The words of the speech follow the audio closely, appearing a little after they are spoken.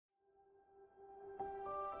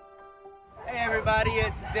everybody,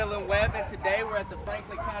 it's Dylan Webb, and today we're at the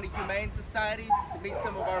Franklin County Humane Society to meet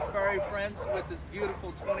some of our furry friends with this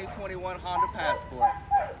beautiful 2021 Honda Passport.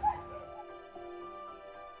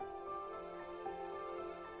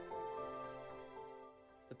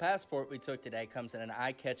 The Passport we took today comes in an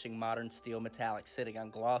eye-catching modern steel metallic sitting on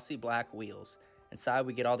glossy black wheels. Inside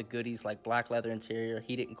we get all the goodies like black leather interior,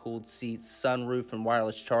 heated and cooled seats, sunroof, and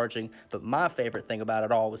wireless charging, but my favorite thing about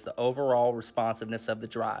it all was the overall responsiveness of the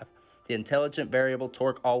drive. The intelligent variable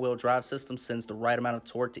torque all-wheel drive system sends the right amount of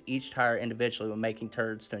torque to each tire individually when making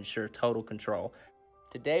turns to ensure total control.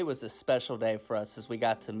 Today was a special day for us as we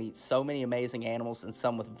got to meet so many amazing animals and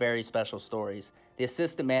some with very special stories. The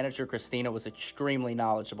assistant manager, Christina, was extremely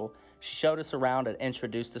knowledgeable. She showed us around and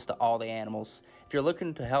introduced us to all the animals. If you're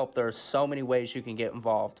looking to help, there are so many ways you can get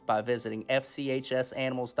involved. By visiting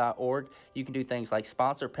fchsanimals.org, you can do things like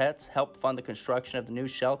sponsor pets, help fund the construction of the new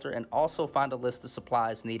shelter, and also find a list of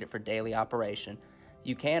supplies needed for daily operation.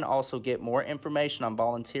 You can also get more information on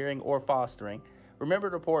volunteering or fostering. Remember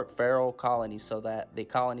to report feral colonies so that the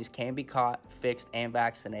colonies can be caught, fixed, and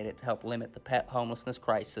vaccinated to help limit the pet homelessness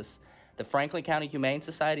crisis. The Franklin County Humane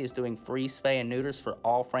Society is doing free spay and neuters for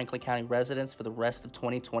all Franklin County residents for the rest of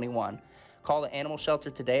 2021. Call the animal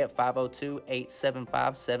shelter today at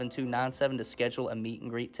 502-875-7297 to schedule a meet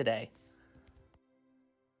and greet today.